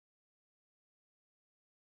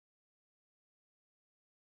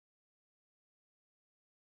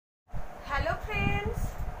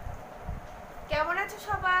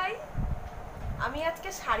সবাই, আমি আজকে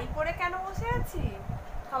শাড়ি পরে কেন বসে আছি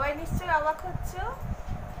সবাই নিশ্চয়ই অবাক হচ্ছ।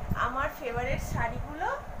 আমার ফেভারিট শাড়িগুলো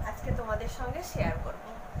আজকে তোমাদের সঙ্গে শেয়ার করব,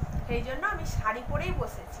 সেই জন্য আমি শাড়ি পরেই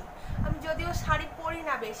বসেছি। আমি যদিও শাড়ি পরি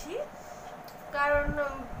না বেশি, কারণ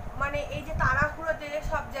মানে এই যে তাড়াহুড়োতে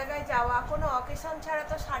সব জায়গায় যাওয়া, কোনো অকেশন ছাড়া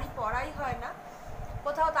তো শাড়ি পরাই হয় না।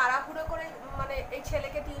 কোথাও তাড়াহুড়ো করে মানে এই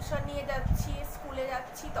ছেলেকে টিউশন নিয়ে যাচ্ছি, স্কুলে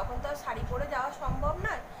যাচ্ছি, তখন তো আর শাড়ি পরে যাওয়া সম্ভব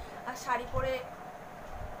নয়। আর শাড়ি পরে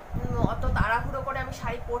অত তাড়াহুড়ো করে আমি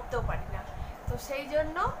শাড়ি পরতেও পারি না, তো সেই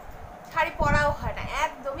জন্য শাড়ি পরাও হয় না,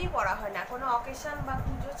 একদমই পরা হয় না। কোনো অকেশন বা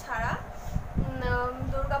পুজো ছাড়া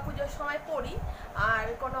দুর্গা পুজোর সময় পরি, আর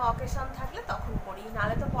কোনো অকেশন থাকলে তখন পরি,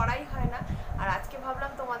 নাহলে তো পরাই হয় না। আর আজকে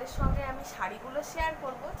ভাবলাম তোমাদের সঙ্গে আমি শাড়িগুলো শেয়ার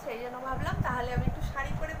করব, সেই জন্য ভাবলাম তাহলে আমি একটু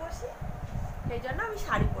শাড়ি পরে বসি, সেই জন্য আমি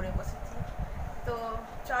শাড়ি পরে বসেছি। তো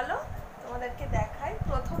চলো তোমাদেরকে দেখাই।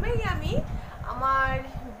 প্রথমেই আমি আমার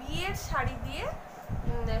বিয়ের শাড়ি দিয়ে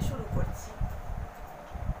শুরু করছি।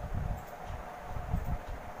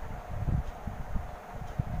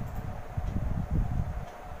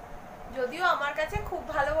 যদিও আমার কাছে খুব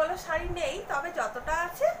ভালো ভালো শাড়ি নেই, তবে যতটা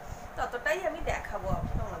আছে ততটাই আমি দেখাবো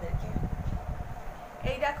তোমাদেরকে।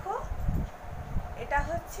 এই দেখো, এটা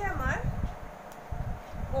হচ্ছে আমার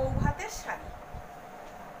বৌভাতের শাড়ি।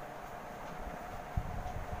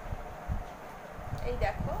 এই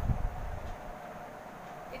দেখো,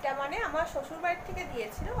 এটা মানে আমার শ্বশুর বাড়ির থেকে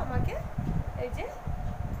দিয়েছিল আমাকে। এই যে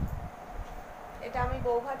এটা আমি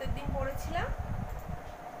বৌভাতের দিন পরেছিলাম।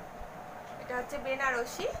 এটা হচ্ছে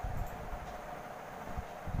বেনারসি।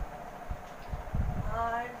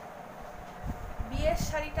 আর বিয়ের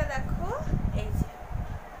শাড়িটা দেখো, এই যে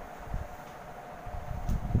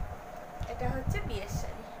এটা হচ্ছে বিয়ের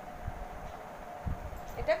শাড়ি,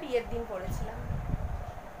 এটা বিয়ের দিন পরেছিলাম।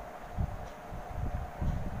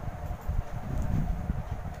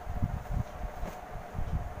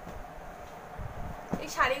 এই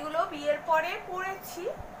শাড়িগুলো বিয়ের পরে পরেছি,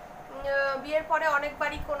 বিয়ের পরে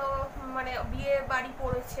অনেকবারই কোনো মানে বিয়ে বাড়ি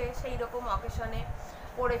পড়েছে, সেই রকম অকেশনে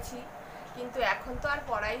পরেছি, কিন্তু এখন তো আর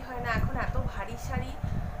পরাই হয় না। এখন এত ভারী শাড়ি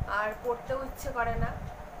আর পরতেও ইচ্ছে করে না,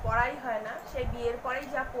 পরাই হয় না। সেই বিয়ের পরেই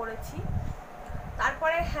যা পরেছি।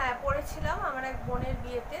 তারপরে হ্যাঁ, পরেছিলাম আমার এক বোনের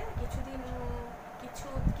বিয়েতে,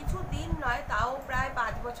 কিছু দিন নয়, তাও প্রায়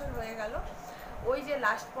 5 বছর হয়ে গেল। ওই যে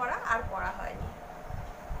লাস্ট পরা, আর পরা হয়নি।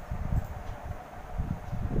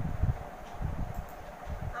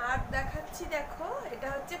 আর দেখাচ্ছি, দেখো এটা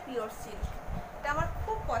হচ্ছে পিওর সিল্ক। এটা আমার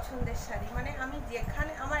খুব পছন্দের শাড়ি, মানে আমি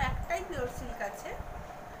যেখানে, আমার একটাই পিওর সিল্ক আছে,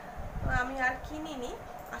 আমি আর কিনিনি।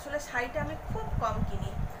 আসলে শাড়িটা আমি খুব কম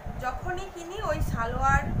কিনি, যখনই কিনি ওই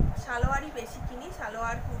সালোয়ারই বেশি কিনি,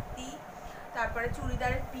 সালোয়ার, কুর্তি, তারপরে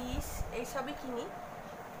চুড়িদারের পিস, এইসবই কিনি।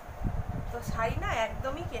 তো শাড়ি না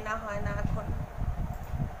একদমই কেনা হয় না এখন।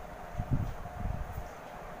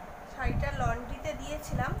 শাড়িটা লন্ড্রিতে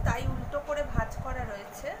দিয়েছিলাম, তাই উল্টো করে ভাঁজ করা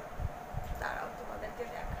রয়েছে, তারাও তোমাদেরকে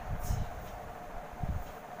দেখাচ্ছি।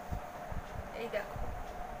 এই দেখো,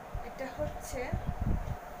 এটা হচ্ছে,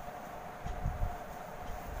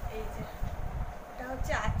 এই যে এটা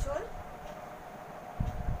হচ্ছে আঁচল,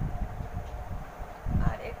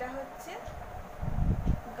 আর এটা হচ্ছে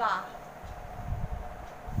গা,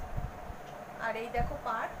 আর এই দেখো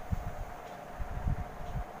পাড়।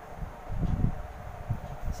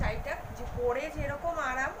 শাড়িটা যে পরে যেরকম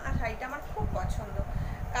আরাম, আর শাড়িটা আমার খুব পছন্দ,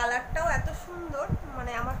 কালারটাও এত সুন্দর,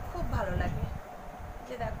 মানে আমার খুব ভালো লাগে।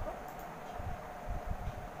 যে দেখো,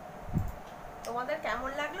 তোমাদের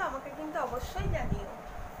কেমন লাগলো আমাকে কিন্তু অবশ্যই জানিও।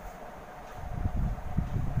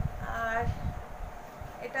 আর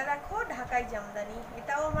এটা দেখো ঢাকাই জামদানি,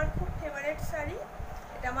 এটাও আমার খুব ফেভারিট শাড়ি।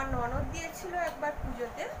 এটা আমার ননদ দিয়েছিল একবার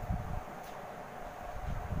পুজোতে।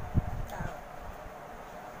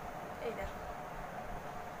 এই দেখো,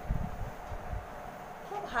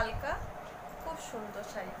 খুব হালকা, খুব সুন্দর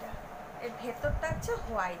শাড়িটা। এর ভেতরটা হচ্ছে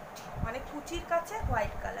হোয়াইট, মানে কুচির কাছে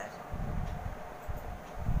হোয়াইট কালার।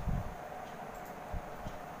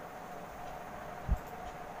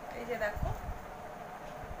 এই যে দেখো,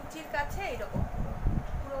 কুচির কাছে এইরকম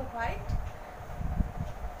পুরো হোয়াইট।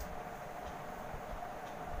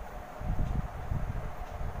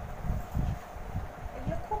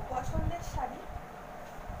 এগুলো খুব পছন্দের শাড়ি।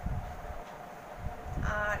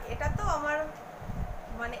 আর এটা তো আমার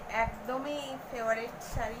মানে একদমই ফেভারিট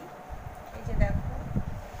শাড়ি। এই যে দেখো,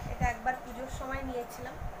 এটা একবার পুজোর সময়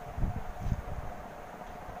নিয়েছিলাম।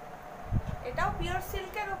 এটাও পিওর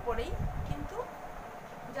সিল্কের ওপরেই, কিন্তু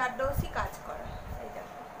জারদৌসি কাজ করা। এই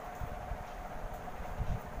দেখো,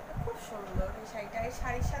 খুব সুন্দর এই শাড়িটা। এই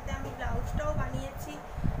শাড়ির সাথে আমি ব্লাউজটাও বানিয়েছি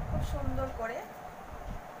খুব সুন্দর করে।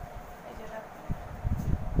 এই যে দেখো,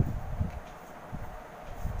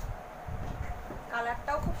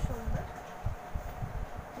 কালারটাও খুব সুন্দর।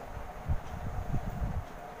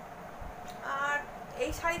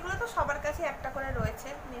 এই শাড়িগুলো তো সবার কাছে একটা করে রয়েছে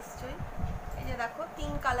নিশ্চয়ই। এই যে দেখো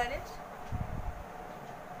 3 কালারের,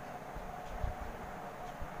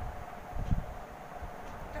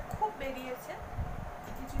 এটা খুব বেরিয়েছে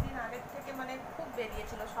কিছুদিন আগের থেকে, মানে খুব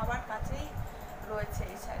বেরিয়েছিল, সবার কাছেই রয়েছে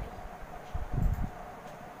এই শাড়ি।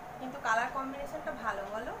 কিন্তু কালার কম্বিনেশনটা ভালো,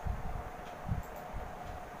 বলো?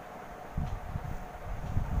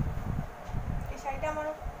 এই শাড়িটা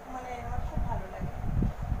আমারও মানে আমার খুব ভালো লাগে।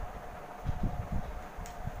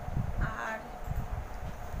 আর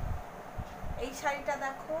এই শাড়িটা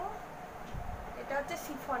দেখো, এটা হচ্ছে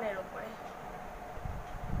শিফনের ওপরে,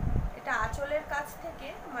 এটা আঁচলের কাছ থেকে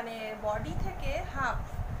মানে বডি থেকে হাফ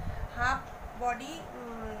হাফ বডি,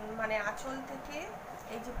 মানে আঁচল থেকে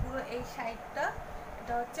এই যে পুরো এই সাইডটা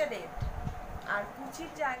এটা হচ্ছে রেড, আর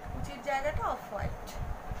কুচির জায়গাটা অফ হোয়াইট।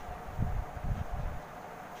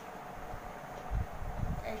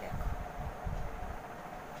 এই দেখো,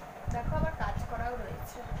 দেখো আবার কাজ করাও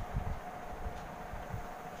রয়েছে,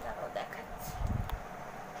 দেখো দেখাচ্ছি।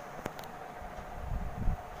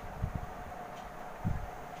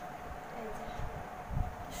 এই যে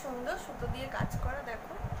কি সুন্দর সুতো দিয়ে কাজ করা,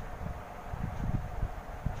 দেখো।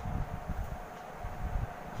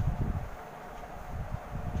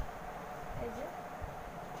 এই যে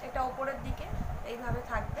এটা ওপরের দিকে এইভাবে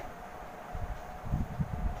থাকবে।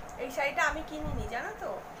 এই শাড়িটা আমি কিনিনি, জানো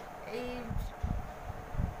তো। এই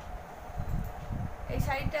এই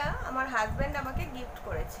শাড়িটা আমার হাজব্যান্ড আমাকে গিফট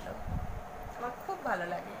করেছিল, আমার খুব ভালো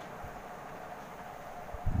লাগে।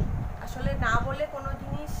 আসলে না বলে কোনো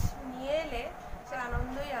জিনিস নিয়ে এলে সে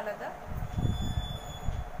আনন্দই আলাদা।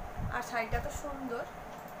 আর শাড়িটা তো সুন্দর,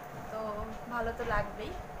 তো ভালো তো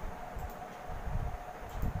লাগবেই।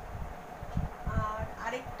 আর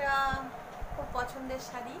আরেকটা খুব পছন্দের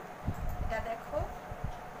শাড়ি, এটা দেখো,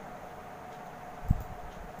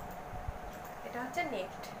 এটা হচ্ছে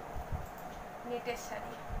নেটের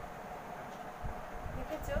শাড়ি,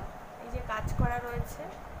 দেখেছো? এই যে কাজ করা রয়েছে,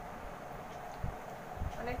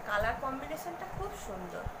 মানে কালার কম্বিনেশনটা খুব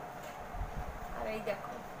সুন্দর। আর এই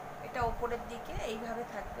দেখো, এটা ওপরের দিকে এইভাবে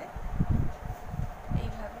থাকবে,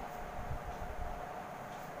 এইভাবে,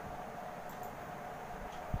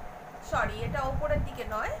 সরি এটা ওপরের দিকে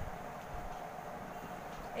নয়,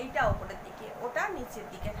 এইটা ওপরের দিকে, ওটা নিচের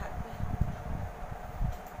দিকে থাকবে।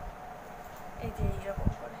 এই যে এইরকম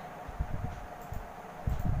করে।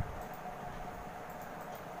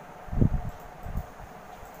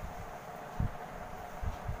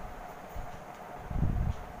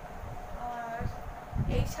 আর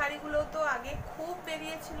এই শাড়িগুলো তো আগে খুব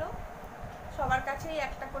বেরিয়েছিল, সবার কাছেই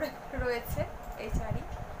একটা করে রয়েছে এই শাড়ি।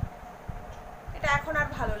 এটা এখন আর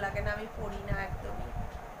ভালো লাগে না, আমি পরি না একদমই।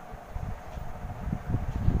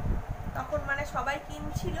 তখন মানে সবাই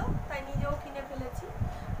কিনছিল তাই নিজেও কিনে ফেলেছি,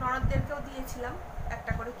 ননদদেরকেও দিয়েছিলাম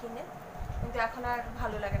একটা করে কিনে, কিন্তু এখন আর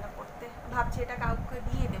ভালো লাগে না পরতে। ভাবছি এটা কাউকে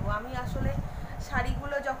দিয়ে দেবো। আমি আসলে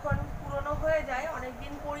শাড়িগুলো যখন পুরনো হয়ে যায়, অনেক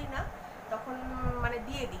দিন পরি না, তখন মানে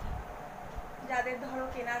দিয়ে দিই যাদের ধরো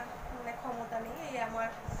কেনার মানে ক্ষমতা নেই। এই আমার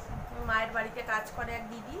মায়ের বাড়িতে কাজ করে এক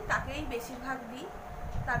দিদি, তাকেই বেশিরভাগ দিই।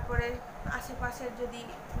 তারপরে আশেপাশের যদি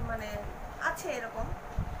মানে আছে এরকম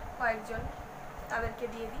কয়েকজন, তাদেরকে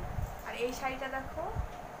দিয়ে দিই। আর এই শাড়িটা দেখো,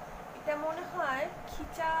 এটা মনে হয়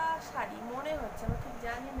খিচা শাড়ি মনে হচ্ছে, আমি ঠিক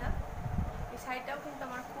জানি না। এই শাড়িটাও কিন্তু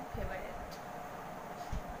আমার খুব ফেভারিট।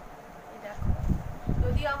 এই দেখো,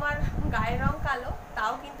 যদিও আমার গায়ের রং কালো,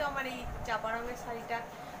 তাও কিন্তু আমার এই চাপা রঙের শাড়িটা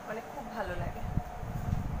মানে খুব ভালো লাগে।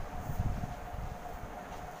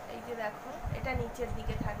 এই যে দেখো, এটা নিচের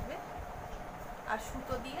দিকে থাকবে আর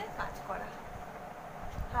সুতো দিয়ে কাজ করা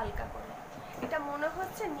হালকা করে। এটা মনে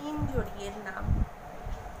হচ্ছে নিম জড়িয়ের নাম।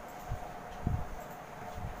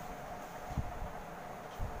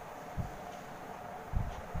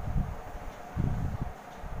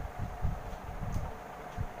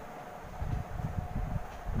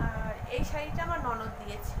 আর এই শাড়িটা আমার ননদ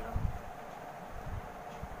দিয়েছিল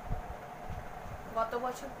গত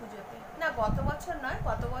বছর পুজোতে, না গত বছর নয়,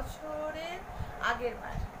 গত বছরের আগের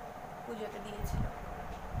বার পুজোতে দিয়েছিল।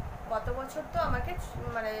 গত বছর তো আমাকে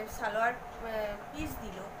মানে সালোয়ার পিস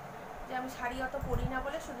দিল, যে আমি শাড়ি অত পরি না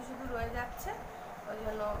বলে শুধু শুধু রয়ে যাচ্ছে, ওই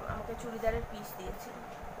জন্য আমাকে চুড়িদারের পিস দিয়েছিল।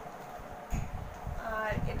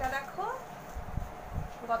 আর এটা দেখো,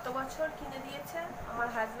 গত বছর কিনে দিয়েছে আমার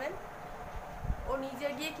হাজব্যান্ড, ও নিজে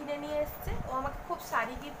গিয়ে কিনে নিয়ে এসছে। ও আমাকে খুব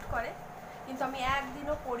শাড়ি গিফট করে, কিন্তু আমি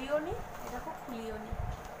একদিনও পরিও নি, এটা খুব খুলিও নি,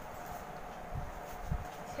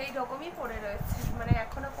 সেই রকমই পরে রয়েছে, মানে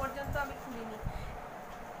এখনো পর্যন্ত আমি খুলিনি।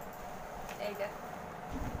 এই দেখো,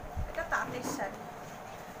 এটা তাঁতের শাড়ি,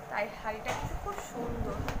 তাই শাড়িটা কিন্তু খুব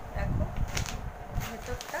সুন্দর। দেখো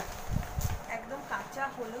ভেতরটা একদম কাঁচা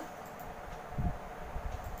হলুদ,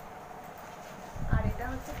 আর এটা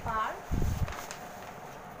হচ্ছে পাড়।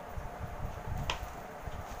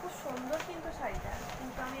 খুব সুন্দর কিন্তু শাড়িটা,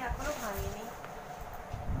 কিন্তু আমি এখনো ভাঙিনি,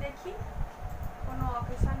 দেখি কোনো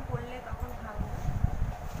অকেশন পড়লে তখন ভাঙবো।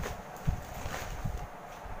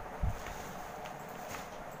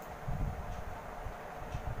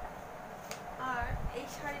 আর এই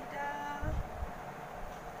শাড়িটা,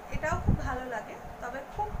 এটাও খুব ভালো লাগে, তবে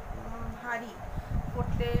খুব ভারী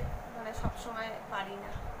পরতে, মানে সবসময় পারি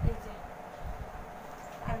না। এই যে,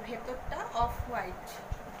 আর ভেতরটা অফ হোয়াইট,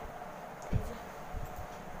 এই যে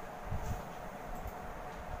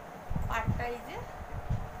পাটটা, এই যে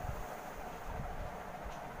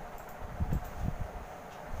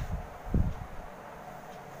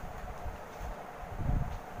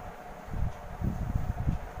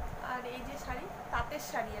আর এই যে শাড়ি, তাঁতের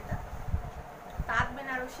শাড়ি, এটা তাঁত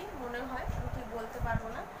বেনারসি মনে হয়, আমি ঠিক বলতে পারবো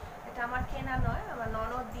না। এটা আমার কেনা নয়, আমার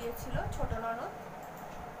ননদ দিয়েছিল, ছোট ননদ।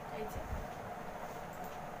 এই যে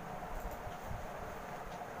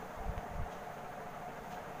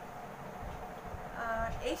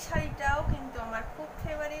এই শাড়িটাও কিন্তু আমার খুব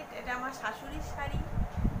ফেভারিট। এটা আমার শাশুড়ির শাড়ি,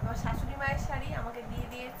 আমার শাশুড়ি মায়ের শাড়ি, আমাকে দিয়ে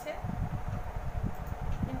দিয়েছে,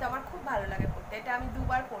 কিন্তু আমার খুব ভালো লাগে পরতে। এটা আমি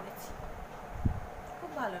দুবার পরেছি,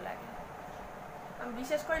 খুব ভালো লাগে। আমি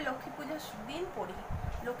বিশেষ করে লক্ষ্মী পুজোর দিন পরি,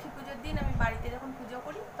 লক্ষ্মী পুজোর দিন আমি বাড়িতে যখন পুজো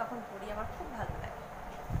করি তখন পরি, আমার খুব ভালো লাগে।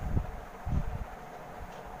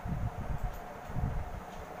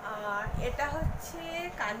 আর এটা হচ্ছে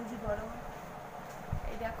কাঞ্জিভরম,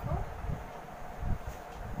 এই দেখো,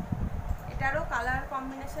 এটারও কালার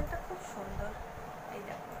কম্বিনেশনটা খুব সুন্দর। এই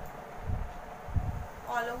দেখো,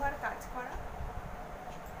 অল ওভার কাজ করা,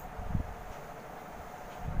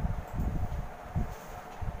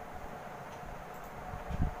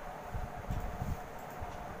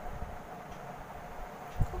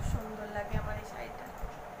 খুব সুন্দর লাগে আমার এই শাড়িটা।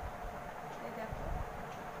 এই দেখো,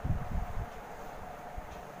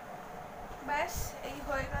 ব্যাস এই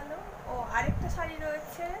হয়ে গেল। ও আরেকটা শাড়ি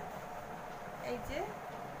রয়েছে, এই যে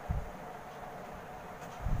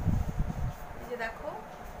দেখো,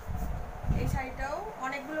 এই শাড়িটাও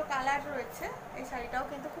অনেকগুলো কালার রয়েছে, এই শাড়িটাও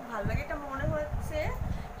কিন্তু খুব ভালো লাগে। এটা মনে হচ্ছে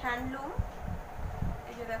হ্যান্ডলুম।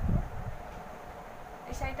 এই যে দেখো,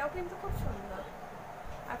 এই শাড়িটাও কিন্তু খুব সুন্দর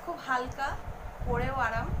আর খুব হালকা, পরেও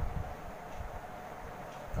আরাম।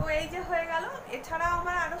 তো এই যে হয়ে গেল। এছাড়াও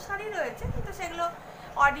আমার আরও শাড়ি রয়েছে, কিন্তু সেগুলো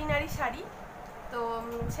অর্ডিনারি শাড়ি, তো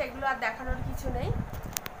সেগুলো আর দেখানোর কিছু নেই,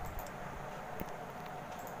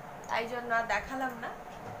 তাই জন্য আর দেখালাম না।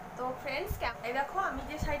 তো ফ্রেন্ডস, এই দেখো আমি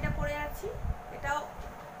যে শাড়িটা পরে আছি, এটাও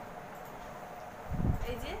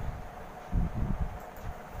এই যে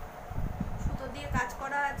সুতো দিয়ে কাজ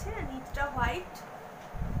করা আছে, নিচটা হোয়াইট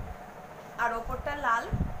আর ওপরটা লাল।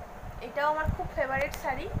 এটাও আমার খুব ফেভারিট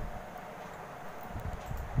শাড়ি।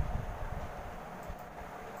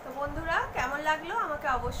 তো বন্ধুরা, কেমন লাগলো আমাকে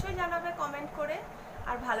অবশ্যই জানাবে কমেন্ট করে,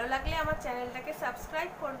 আর ভালো লাগলে আমার চ্যানেলটাকে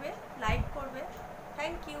সাবস্ক্রাইব করবে, লাইক করবে।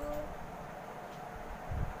 Thank you,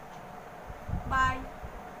 by.